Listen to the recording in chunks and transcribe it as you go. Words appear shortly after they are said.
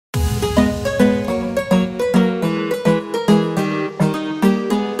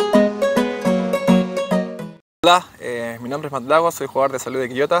Mi nombre es Lagos, soy jugador de salud de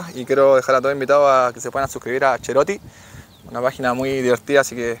Quillota y quiero dejar a todos invitados a que se puedan suscribir a Cheroti, una página muy divertida,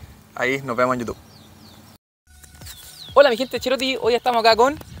 así que ahí nos vemos en YouTube. Hola mi gente de Cheroti, hoy estamos acá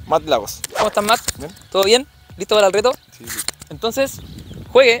con Lagos. ¿Cómo estás, Matt? ¿Bien? ¿Todo bien? ¿Listo para el reto? Sí. Entonces,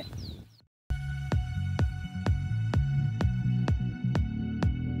 juegue.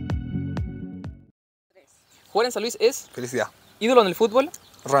 Jugar en San Luis es Felicidad. ídolo en el fútbol,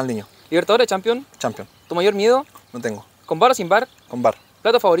 Ronaldinho. Libertadores, Champion, Champion. tu mayor miedo, No tengo. con bar o sin bar, Con bar.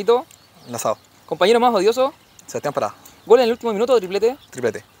 plato favorito, Enlazado. compañero más odioso, Sebastián Parada. gol en el último minuto o triplete,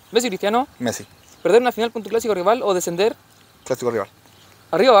 Triplete. Messi o Cristiano, Messi. perder una final con tu clásico rival o descender, Clásico rival.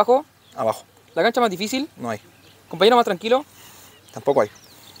 arriba o abajo, Abajo. la cancha más difícil, No hay. compañero más tranquilo, Tampoco hay.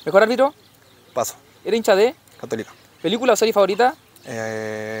 mejor árbitro, Paso. era hincha de, Católica. película o serie favorita,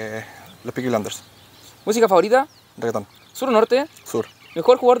 Los Peaky Blinders. música favorita, Reggaetón. sur o norte, Sur.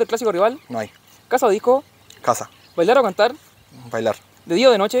 mejor jugador del clásico rival, No hay. casa o disco, Casa. bailar o cantar, Bailar. de día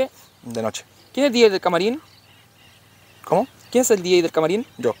o de noche, De noche. ¿quién es el DJ del camarín? ¿Cómo? ¿Quién es el DJ del camarín?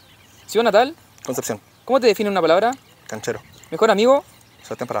 Yo. Ciudad natal, Concepción. ¿cómo te define una palabra? Canchero. Mejor amigo,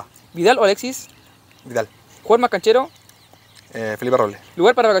 Sebastián Parada. Vidal o Alexis, Vidal. jugador más canchero, Felipe Robles.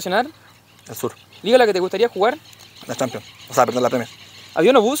 lugar para vacacionar, El Sur. liga a la que te gustaría jugar, La Champions. O sea, perdón, la Premier.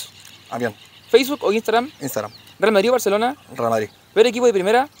 avión o bus, Avión. Facebook o Instagram, Instagram. Real Madrid o Barcelona, Real Madrid. ver equipo de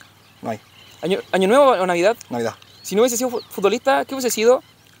primera, No hay. año nuevo o Navidad, Navidad. si no hubiese sido futbolista, ¿qué hubiese sido?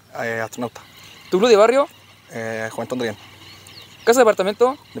 Astronauta. Tu club de barrio, Juventud de Bien. casa de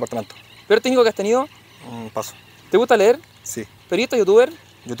departamento, Departamento. peor técnico que has tenido, Paso. ¿te gusta leer? Sí. Periodista, youtuber,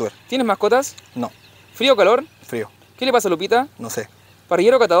 Youtuber. ¿tienes mascotas? No. ¿Frío o calor? Frío. ¿Qué le pasa a Lupita? No sé.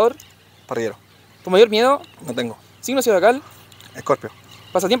 ¿Parrillero o catador? Parrillero. ¿Tu mayor miedo? No tengo. ¿Signo zodiacal? Escorpio.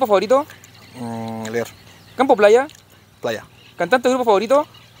 ¿Pasatiempo favorito? Leer. ¿Campo o playa? Playa. ¿Cantante o grupo favorito?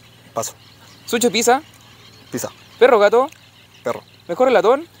 Paso. ¿Sucho o pizza? Pizza. ¿Perro o gato? Perro. ¿Mejor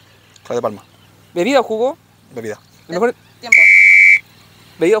relator? Clave de Palma. ¿Bebida o jugo? Bebida. El mejor... Tiempo.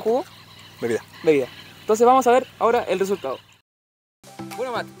 ¿Bebida o jugo? Bebida. Bebida. Entonces vamos a ver ahora el resultado.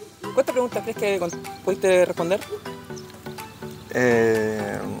 Bueno, Matt, ¿cuántas preguntas crees que pudiste responder?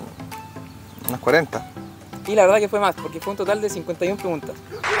 Unas 40. Y la verdad que fue más, porque fue un total de 51 preguntas.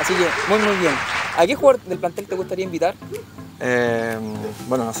 Así que muy bien. ¿A qué jugador del plantel te gustaría invitar?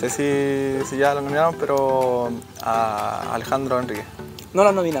 Bueno, no sé si ya lo nominaron, pero a Alejandro Enrique. No lo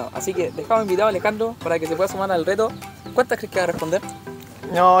han nominado, así que dejamos invitado a Alejandro para que se pueda sumar al reto. ¿Cuántas crees que va a responder?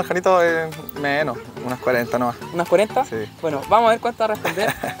 No, Alejandrito, menos. Unas 40 nomás. ¿Unas 40? Sí. Bueno, vamos a ver cuántas va a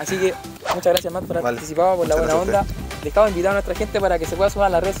responder. Así que muchas gracias, Matt, por haber participado, por la Muchas buena gracias onda. Dejamos invitado a nuestra gente para que se pueda sumar a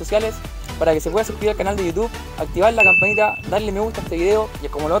las redes sociales, para que se pueda suscribir al canal de YouTube, activar la campanita, darle me gusta a este video y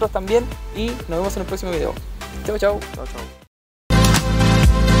como los otros también. Y nos vemos en el próximo video. Chau, chau. Chao, chao.